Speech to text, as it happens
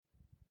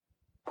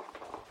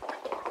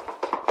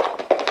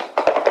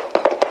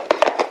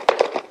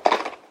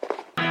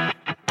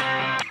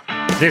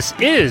This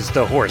is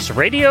the Horse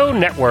Radio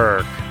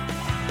Network.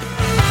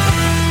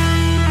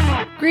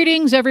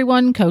 Greetings,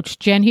 everyone. Coach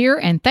Jen here,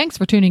 and thanks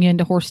for tuning in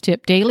to Horse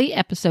Tip Daily,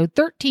 episode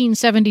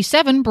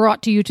 1377,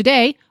 brought to you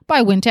today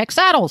by Wintec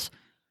Saddles.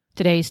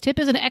 Today's tip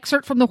is an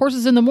excerpt from the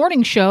Horses in the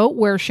Morning show,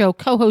 where show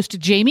co-host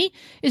Jamie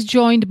is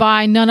joined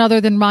by none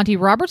other than Monty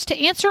Roberts to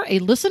answer a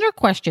listener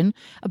question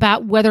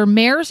about whether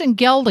mares and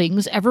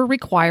geldings ever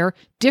require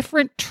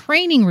different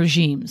training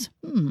regimes.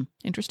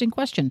 Interesting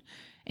question.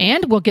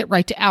 And we'll get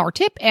right to our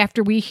tip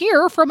after we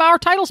hear from our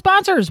title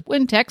sponsors,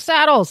 Wintec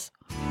Saddles.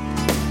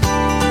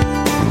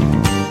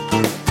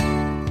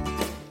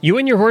 You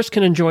and your horse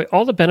can enjoy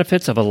all the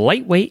benefits of a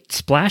lightweight,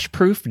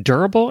 splash-proof,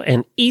 durable,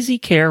 and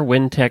easy-care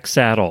Wintec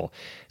saddle,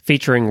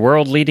 featuring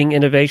world-leading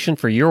innovation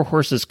for your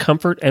horse's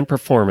comfort and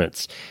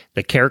performance,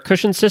 the Care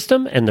Cushion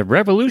System, and the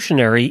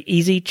revolutionary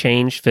Easy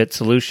Change Fit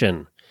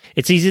solution.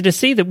 It's easy to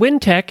see that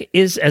Wintec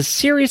is as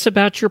serious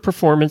about your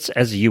performance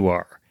as you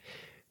are.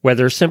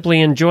 Whether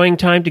simply enjoying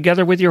time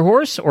together with your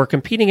horse or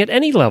competing at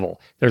any level,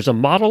 there's a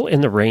model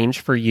in the range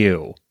for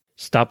you.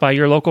 Stop by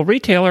your local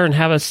retailer and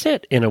have a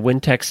sit in a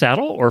Wintec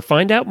saddle, or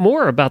find out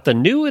more about the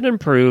new and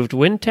improved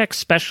Wintec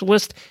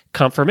Specialist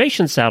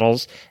Conformation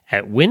Saddles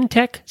at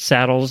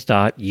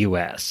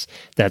wintecsaddles.us.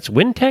 That's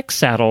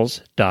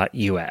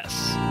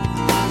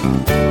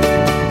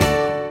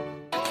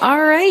wintecsaddles.us.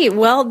 All right.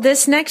 Well,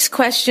 this next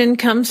question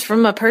comes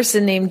from a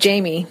person named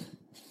Jamie.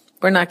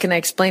 We're not going to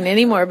explain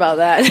any more about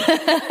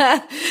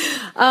that.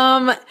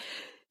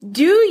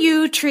 Do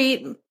you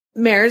treat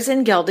mares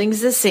and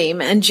geldings the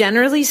same? And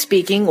generally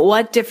speaking,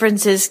 what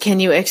differences can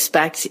you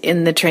expect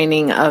in the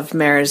training of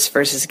mares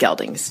versus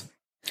geldings?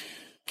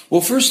 Well,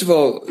 first of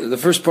all, the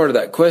first part of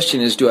that question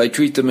is, do I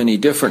treat them any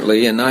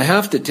differently? And I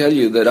have to tell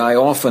you that I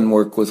often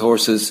work with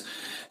horses,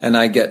 and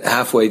I get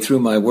halfway through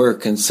my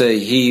work and say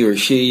he or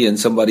she, and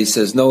somebody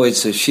says, no,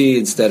 it's a she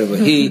instead of a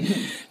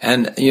he.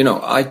 And,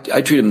 I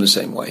treat them the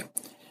same way.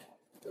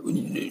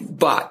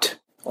 But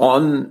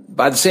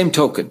by the same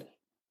token,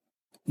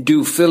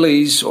 do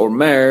fillies or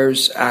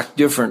mares act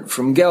different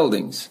from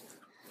geldings?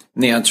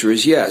 And the answer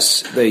is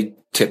yes, they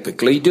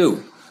typically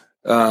do.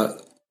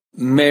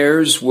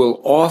 Mares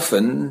will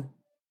often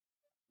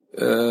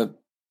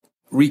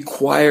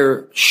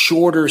require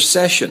shorter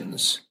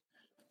sessions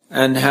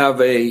and have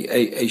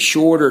a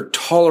shorter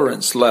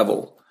tolerance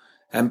level.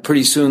 And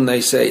pretty soon they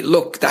say,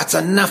 look, that's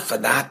enough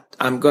of that.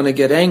 I'm going to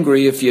get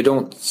angry if you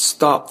don't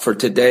stop for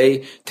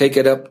today, take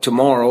it up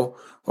tomorrow,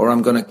 or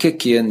I'm going to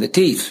kick you in the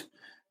teeth.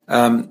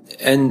 And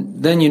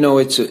then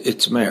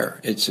it's a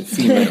mare, it's a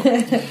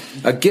female.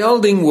 A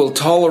gelding will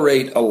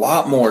tolerate a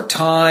lot more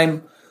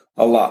time,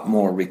 a lot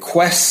more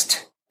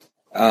request,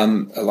 a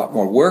lot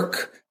more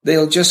work.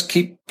 They'll just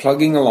keep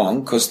plugging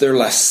along because they're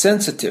less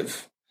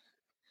sensitive.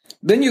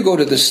 Then you go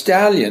to the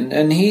stallion,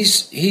 and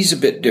he's a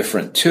bit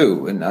different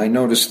too. And I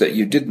noticed that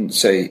you didn't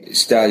say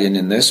stallion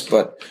in this,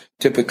 but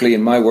typically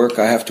in my work,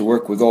 I have to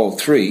work with all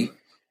three.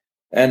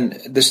 And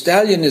the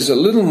stallion is a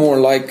little more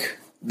like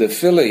the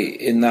filly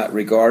in that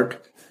regard,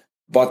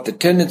 but the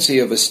tendency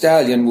of a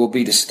stallion will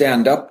be to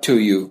stand up to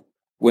you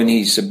when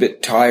he's a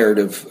bit tired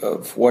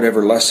of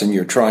whatever lesson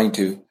you're trying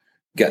to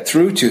get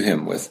through to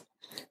him with.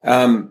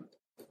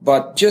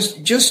 But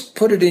just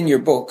put it in your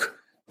book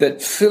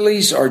that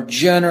fillies are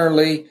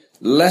generally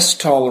less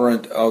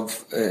tolerant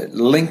of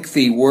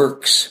lengthy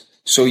works,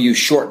 so you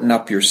shorten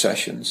up your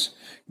sessions.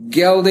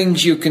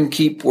 Geldings you can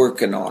keep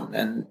working on.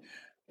 And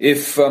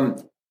if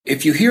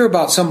you hear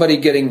about somebody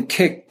getting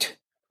kicked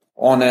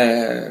on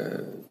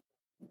a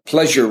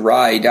pleasure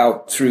ride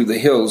out through the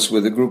hills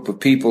with a group of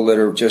people that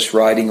are just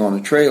riding on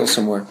a trail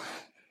somewhere,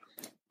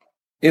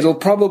 it'll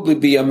probably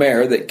be a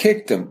mare that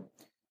kicked them,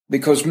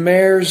 because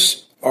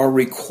mares are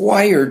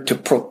required to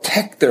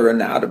protect their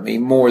anatomy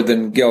more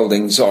than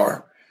geldings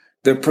are.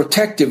 They're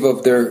protective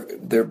of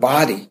their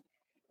body.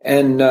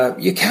 And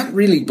you can't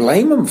really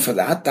blame them for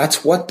that.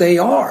 That's what they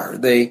are.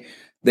 They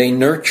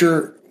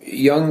nurture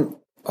young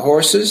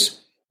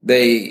horses.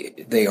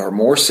 They are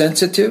more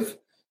sensitive,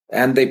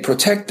 and they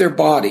protect their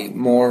body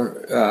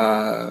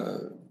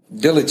more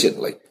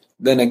diligently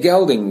than a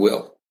gelding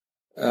will.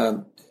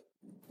 Let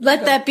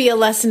that be a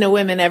lesson to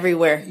women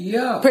everywhere.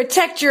 Yeah.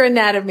 Protect your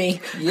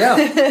anatomy. Yeah.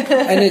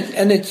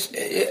 And it's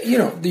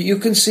you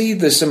can see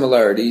the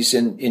similarities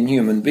in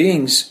human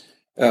beings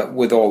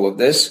with all of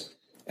this.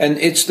 And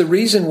it's the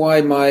reason why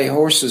my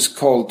horses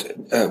called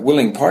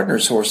Willing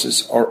Partners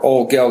horses are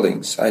all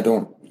geldings. I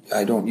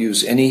don't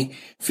use any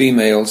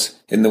females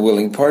in the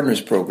Willing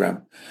Partners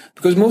program,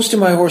 because most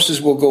of my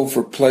horses will go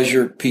for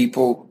pleasure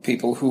people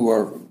who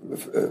are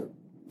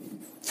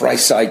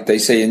Freizeit, they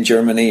say in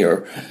Germany,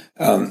 or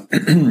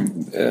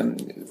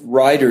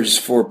riders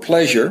for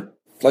pleasure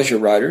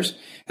riders,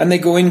 and they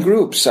go in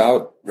groups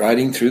out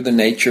riding through the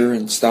nature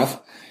and stuff.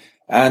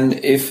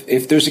 And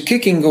if there's a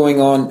kicking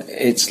going on,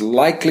 it's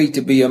likely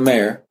to be a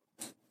mare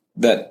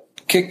that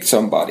kicked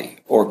somebody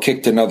or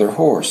kicked another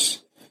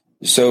horse.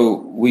 So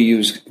we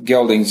use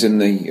geldings in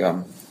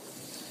the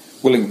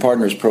Willing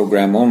Partners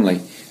program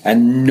only,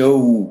 and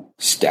no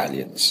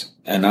stallions.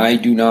 And I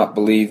do not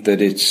believe that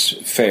it's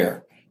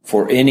fair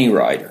for any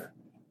rider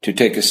to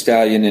take a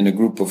stallion in a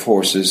group of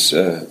horses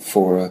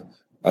for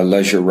a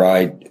leisure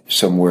ride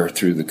somewhere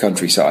through the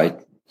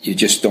countryside. You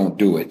just don't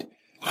do it.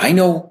 I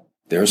know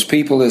there's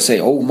people that say,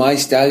 oh, my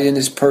stallion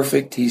is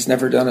perfect. He's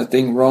never done a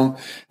thing wrong,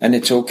 and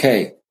it's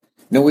okay.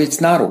 No,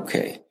 it's not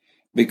okay,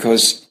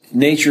 because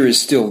nature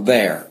is still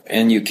there,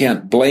 and you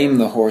can't blame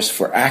the horse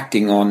for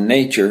acting on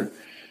nature.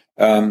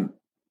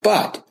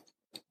 But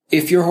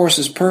if your horse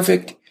is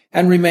perfect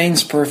and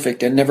remains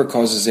perfect and never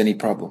causes any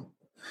problem,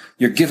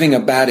 you're giving a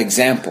bad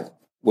example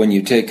when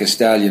you take a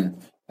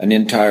stallion, an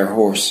entire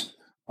horse,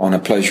 on a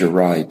pleasure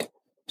ride.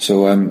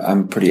 So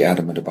I'm pretty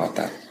adamant about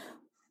that.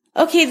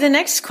 Okay, the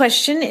next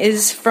question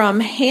is from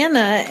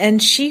Hannah,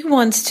 and she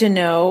wants to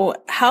know,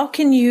 how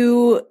can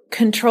you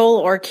control,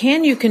 or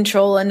can you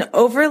control, an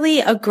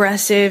overly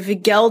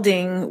aggressive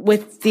gelding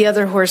with the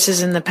other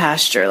horses in the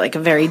pasture, like a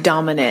very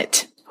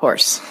dominant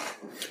horse?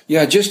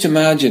 Yeah, just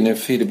imagine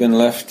if he'd have been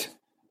left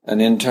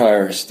an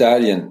entire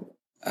stallion,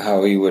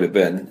 how he would have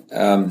been.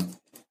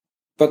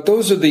 But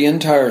those are the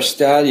entire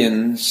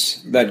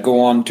stallions that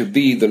go on to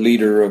be the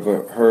leader of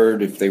a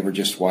herd if they were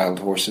just wild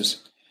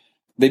horses.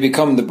 They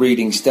become the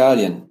breeding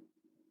stallion.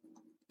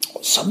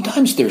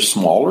 Sometimes they're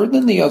smaller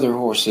than the other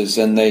horses,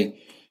 and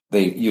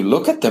you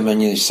look at them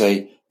and you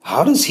say,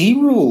 how does he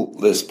rule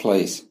this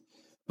place?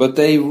 But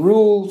they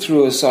rule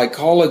through a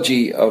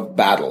psychology of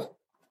battle.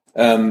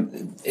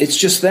 It's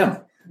just them.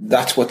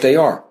 That's what they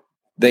are.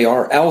 They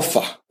are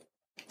alpha.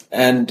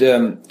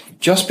 And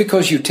just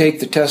because you take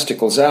the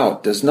testicles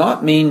out does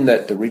not mean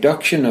that the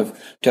reduction of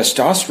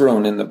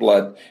testosterone in the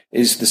blood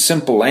is the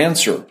simple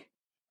answer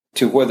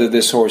to whether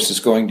this horse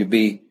is going to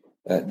be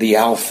the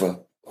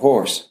alpha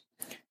horse.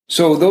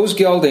 So those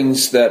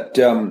geldings that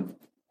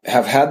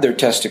have had their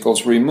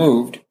testicles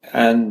removed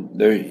and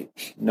there's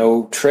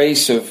no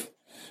trace of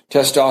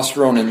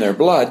testosterone in their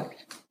blood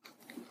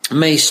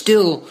may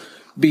still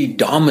be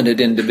dominant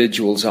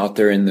individuals out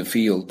there in the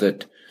field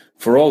that,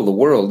 for all the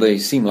world, they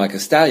seem like a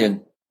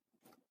stallion.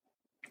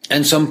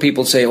 And some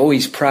people say, oh,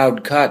 he's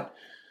proud cut.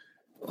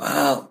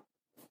 Well,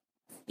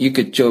 you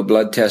could do a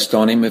blood test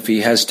on him. If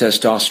he has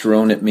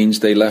testosterone, it means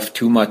they left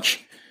too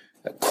much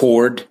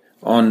cord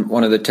on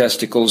one of the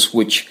testicles,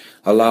 which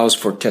allows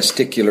for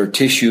testicular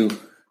tissue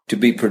to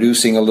be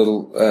producing a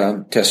little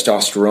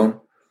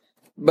testosterone.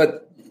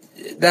 But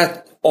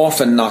that's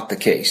often not the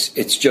case.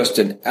 It's just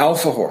an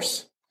alpha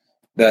horse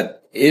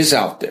that is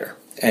out there,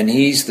 and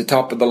he's the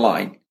top of the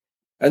line.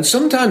 And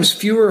sometimes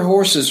fewer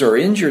horses are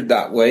injured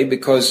that way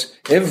because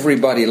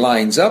everybody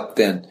lines up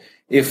then.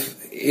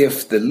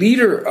 If the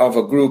leader of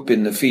a group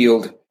in the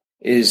field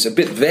is a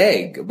bit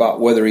vague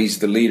about whether he's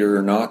the leader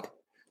or not,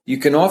 you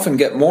can often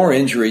get more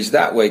injuries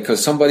that way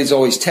because somebody's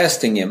always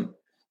testing him,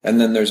 and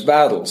then there's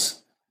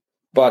battles.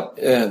 But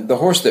the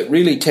horse that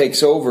really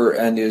takes over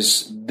and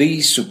is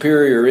the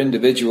superior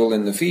individual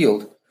in the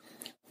field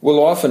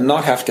will often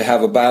not have to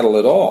have a battle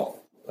at all.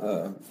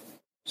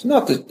 It's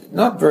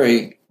not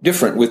very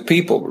different with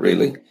people,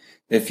 really.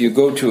 If you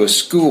go to a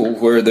school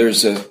where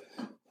there's a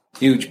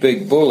huge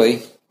big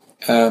bully,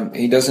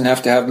 he doesn't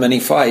have to have many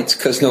fights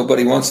because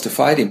nobody wants to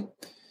fight him.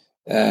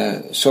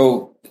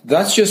 So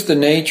that's just the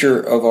nature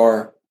of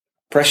our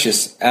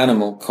precious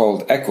animal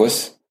called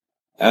Equus.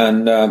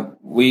 And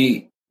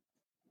we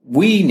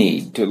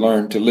need to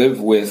learn to live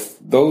with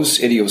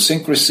those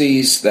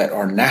idiosyncrasies that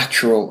are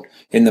natural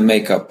in the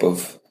makeup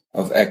of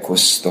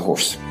Equus, the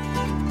horse.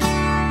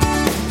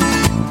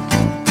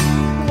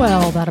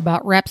 Well, that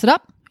about wraps it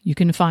up. You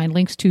can find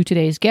links to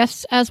today's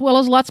guests as well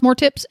as lots more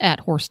tips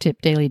at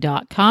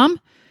horsetipdaily.com.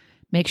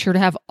 Make sure to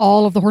have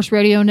all of the Horse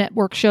Radio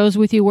Network shows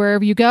with you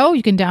wherever you go.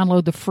 You can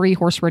download the free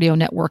Horse Radio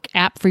Network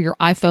app for your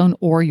iPhone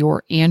or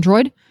your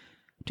Android.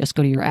 Just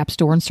go to your app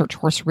store and search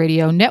Horse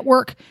Radio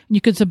Network. You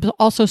can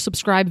also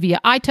subscribe via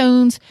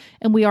iTunes,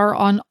 and we are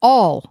on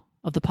all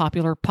of the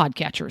popular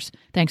podcatchers.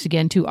 Thanks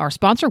again to our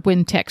sponsor,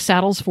 Wintec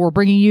Saddles, for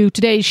bringing you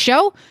today's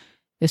show.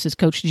 This is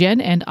Coach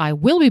Jen, and I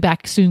will be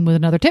back soon with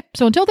another tip.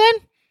 So until then,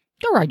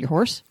 go ride your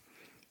horse.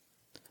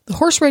 The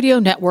Horse Radio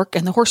Network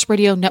and the Horse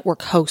Radio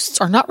Network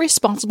hosts are not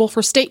responsible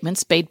for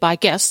statements made by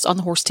guests on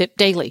the Horse Tip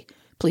Daily.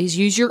 Please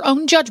use your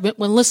own judgment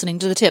when listening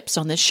to the tips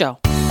on this show.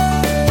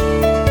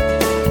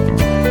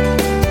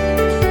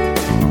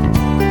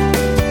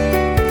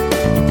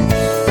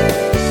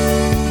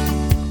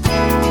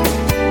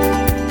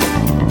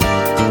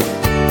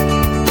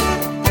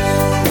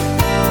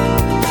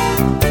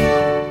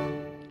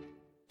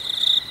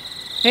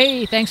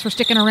 Hey, thanks for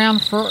sticking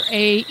around for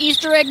a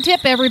Easter egg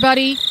tip,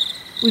 everybody.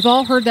 We've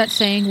all heard that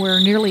saying where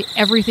nearly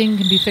everything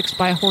can be fixed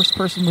by a horse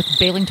person with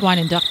baling twine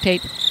and duct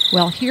tape.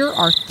 Well, here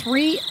are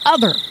 3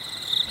 other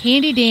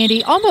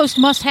handy-dandy, almost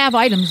must-have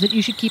items that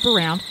you should keep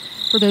around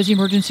for those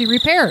emergency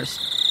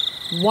repairs.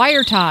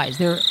 Wire ties.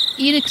 They're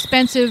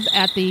inexpensive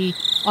at the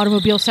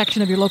automobile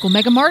section of your local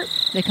Mega Mart.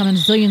 They come in a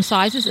zillion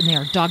sizes, and they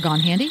are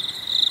doggone handy.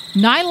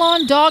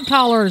 Nylon dog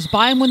collars.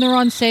 Buy them when they're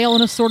on sale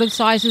in assorted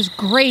sizes.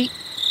 Great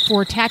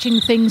for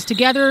attaching things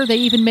together. They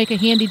even make a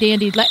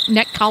handy-dandy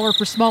neck collar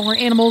for smaller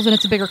animals, and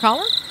it's a bigger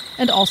collar.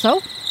 And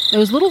also,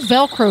 Those little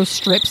Velcro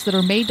strips that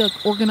are made to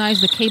organize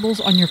the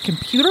cables on your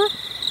computer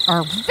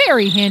are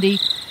very handy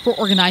for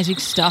organizing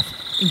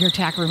stuff in your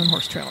tack room and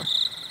horse trailer.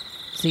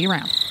 See you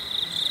around.